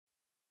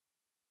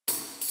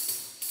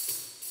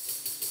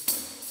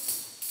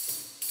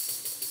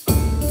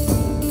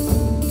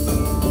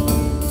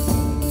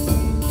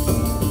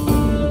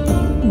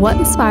What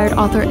inspired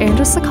author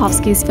Andrzej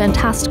Sapkowski's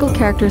fantastical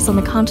characters on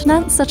the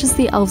continent, such as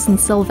the elves and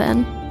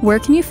Sylvan? Where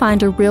can you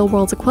find a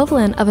real-world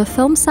equivalent of a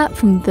film set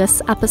from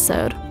this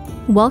episode?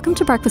 Welcome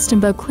to Breakfast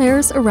in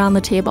Beauclair's Around the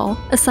Table,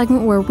 a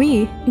segment where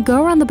we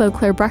go around the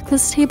Beauclair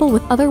breakfast table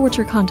with other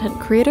Witcher content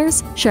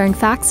creators, sharing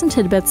facts and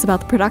tidbits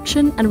about the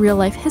production and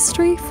real-life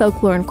history,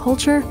 folklore, and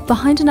culture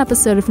behind an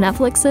episode of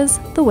Netflix's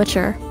The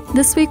Witcher.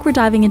 This week we're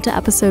diving into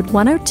episode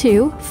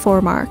 102,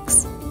 4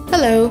 Marks.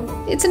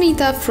 Hello, it's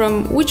Anita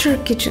from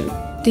Witcher Kitchen.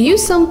 Do you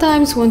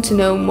sometimes want to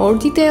know more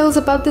details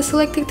about the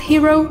selected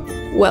hero?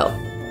 Well,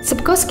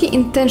 Sapkowski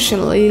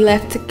intentionally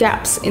left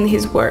gaps in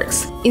his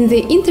works. In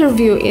the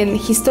interview in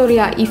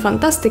Historia I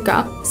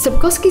Fantastica,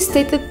 Sapkowski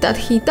stated that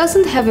he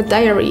doesn't have a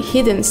diary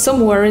hidden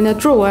somewhere in a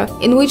drawer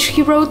in which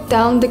he wrote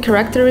down the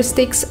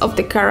characteristics of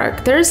the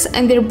characters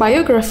and their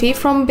biography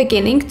from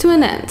beginning to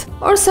an end,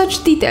 or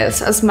such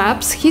details as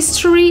maps,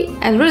 history,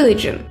 and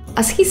religion.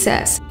 As he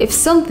says, if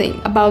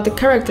something about the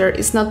character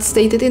is not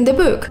stated in the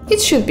book,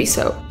 it should be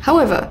so.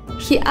 However,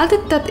 he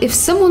added that if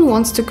someone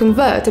wants to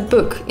convert a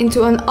book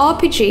into an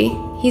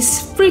RPG,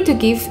 he's free to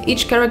give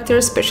each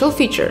character special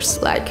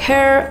features, like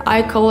hair,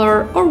 eye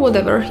color, or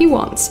whatever he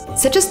wants.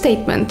 Such a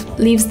statement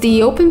leaves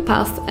the open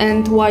path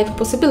and wide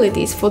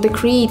possibilities for the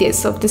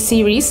creators of the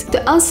series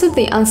to answer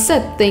the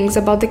unsaid things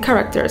about the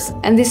characters,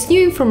 and this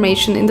new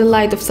information in the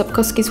light of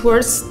Sapkowski's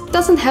words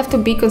doesn't have to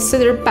be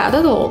considered bad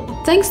at all.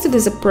 Thanks to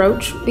this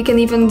approach, we can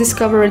even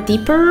discover a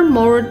deeper,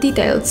 more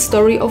detailed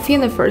story of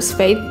Yennefer's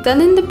fate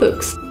than in the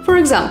books. For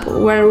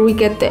example, where we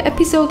get the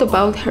episode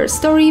about her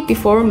story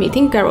before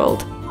meeting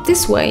Geralt.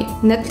 This way,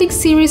 Netflix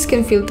series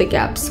can fill the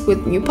gaps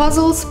with new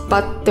puzzles,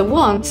 but the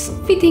ones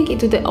fitting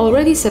into the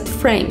already set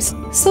frames,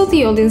 so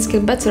the audience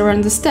can better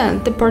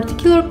understand the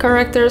particular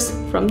characters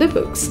from the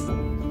books.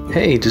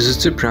 Hey, this is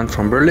Cyprian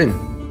from Berlin.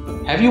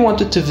 Have you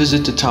wanted to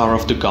visit the Tower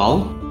of the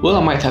Gull? Well,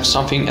 I might have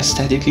something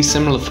aesthetically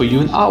similar for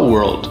you in our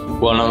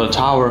world. Well, not a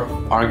tower,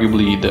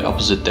 arguably the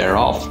opposite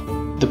thereof.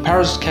 The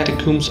Paris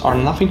Catacombs are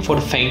nothing for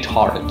the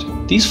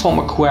faint-hearted. These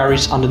former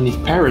quarries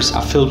underneath Paris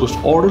are filled with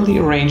orderly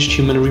arranged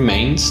human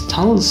remains,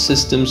 tunnel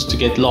systems to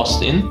get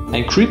lost in,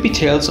 and creepy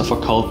tales of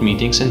occult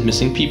meetings and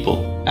missing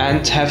people.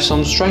 And have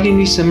some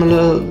strikingly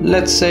similar,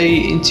 let's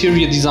say,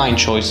 interior design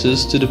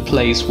choices to the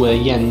place where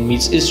Yen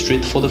meets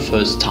Istrid for the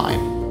first time.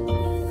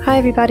 Hi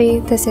everybody,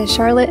 this is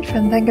Charlotte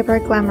from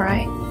Vengerberg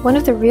Glamarye. One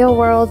of the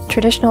real-world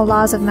traditional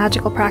laws of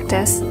magical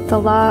practice, the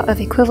law of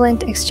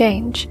equivalent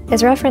exchange,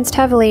 is referenced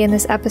heavily in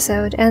this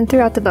episode and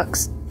throughout the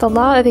books. The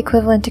law of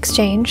equivalent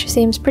exchange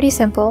seems pretty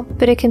simple,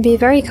 but it can be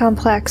very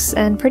complex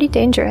and pretty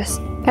dangerous.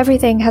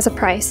 Everything has a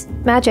price.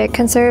 Magic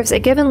conserves a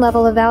given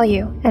level of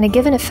value, and a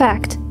given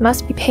effect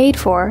must be paid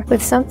for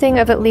with something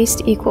of at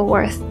least equal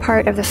worth.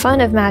 Part of the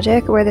fun of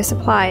magic, where this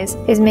applies,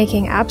 is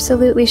making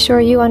absolutely sure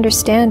you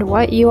understand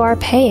what you are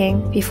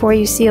paying before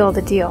you seal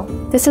the deal.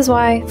 This is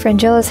why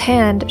Frangilla's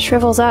hand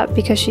shrivels up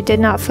because she did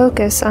not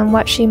focus on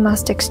what she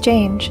must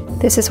exchange.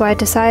 This is why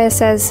Desaya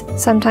says,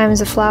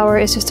 sometimes a flower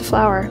is just a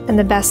flower, and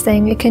the best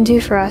thing it can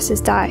do for us is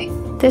die.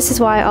 This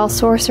is why all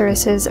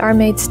sorceresses are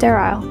made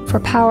sterile. For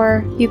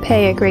power, you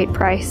pay a great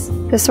price.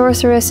 The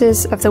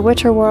sorceresses of the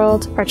Witcher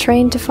world are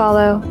trained to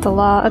follow the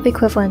law of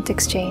equivalent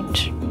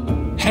exchange.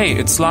 Hey,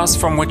 it's Lars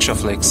from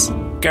Witcherflix.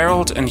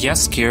 Geralt and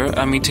Jaskier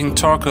are meeting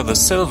Torkel the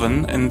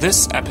Sylvan in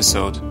this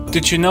episode.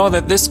 Did you know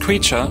that this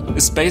creature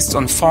is based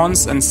on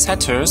fauns and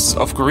satyrs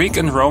of Greek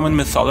and Roman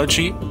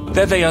mythology?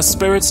 There they are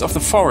spirits of the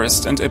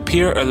forest and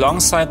appear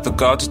alongside the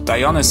god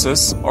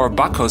Dionysus or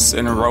Bacchus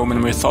in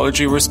Roman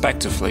mythology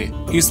respectively.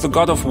 He's the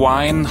god of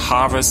wine,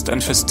 harvest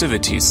and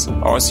festivities,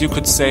 or as you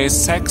could say,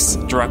 sex,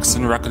 drugs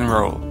and rock and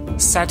roll.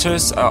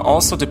 Satyrs are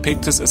also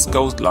depicted as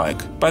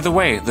goat-like. By the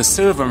way, the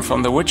Sylvan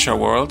from the Witcher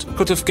world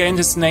could have gained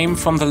its name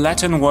from the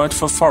Latin word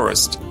for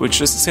forest,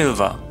 which is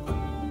silva.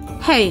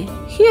 Hey,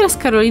 here's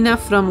Karolina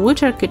from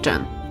Witcher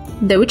Kitchen.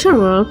 The Witcher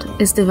world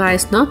is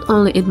divided not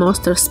only in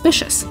monster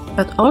species,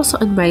 but also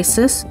in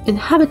races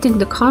inhabiting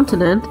the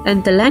continent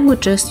and the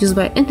languages used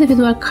by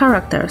individual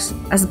characters,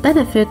 as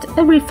benefit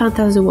every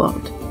fantasy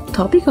world. The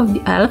topic of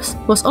the elves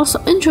was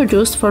also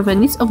introduced for the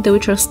needs of the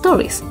Witcher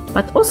stories,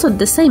 but also at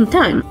the same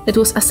time it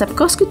was a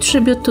Sapkowski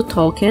tribute to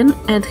Tolkien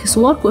and his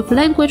work with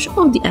language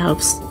of the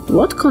elves.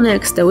 What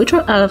connects the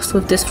Witcher elves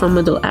with this from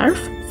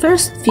Middle-earth?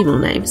 First, female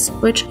names,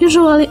 which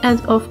usually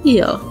end of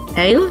 "el",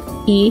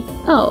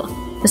 E-L.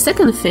 The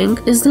second thing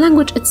is the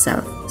language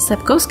itself.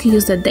 Sapkowski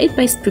used a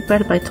database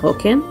prepared by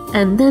Tolkien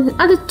and then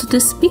added to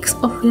this speaks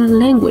of real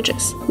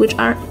languages, which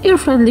are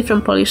ear-friendly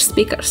from Polish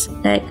speakers,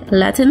 like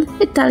Latin,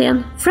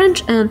 Italian,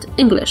 French and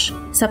English.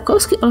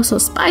 Sapkowski also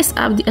spiced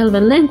up the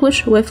Elven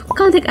language with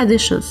Celtic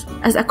additions,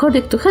 as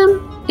according to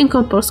him,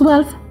 incorporates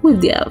wealth with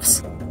the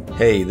elves.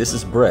 Hey, this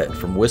is Brett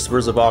from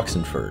Whispers of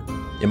Oxenfurt.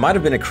 It might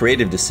have been a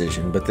creative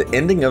decision, but the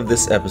ending of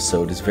this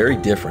episode is very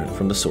different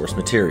from the source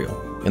material.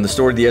 In the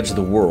story The Edge of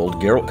the World,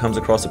 Geralt comes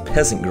across a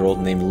peasant girl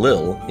named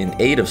Lil in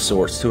aid of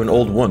sorts to an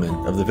old woman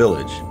of the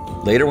village.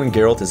 Later, when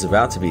Geralt is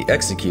about to be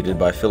executed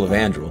by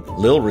Filavandrel,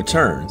 Lil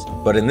returns,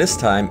 but in this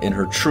time in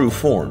her true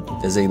form,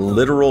 as a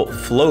literal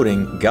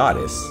floating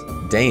goddess,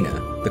 Dana,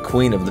 the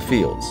Queen of the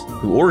Fields,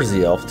 who orders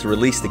the elf to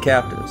release the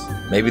captives.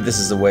 Maybe this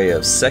is a way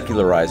of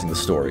secularizing the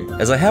story,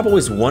 as I have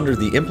always wondered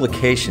the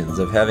implications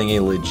of having a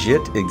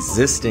legit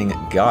existing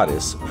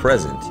goddess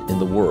present in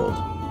the world.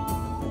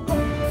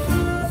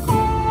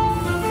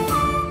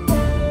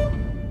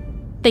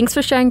 Thanks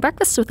for sharing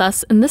breakfast with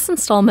us in this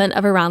installment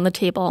of Around the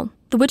Table.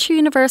 The Witcher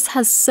universe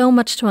has so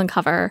much to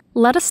uncover.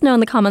 Let us know in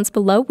the comments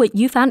below what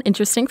you found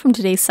interesting from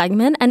today's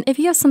segment and if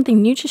you have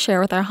something new to share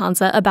with our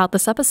Hansa about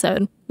this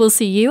episode. We'll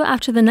see you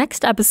after the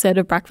next episode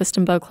of Breakfast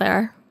in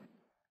Beauclair.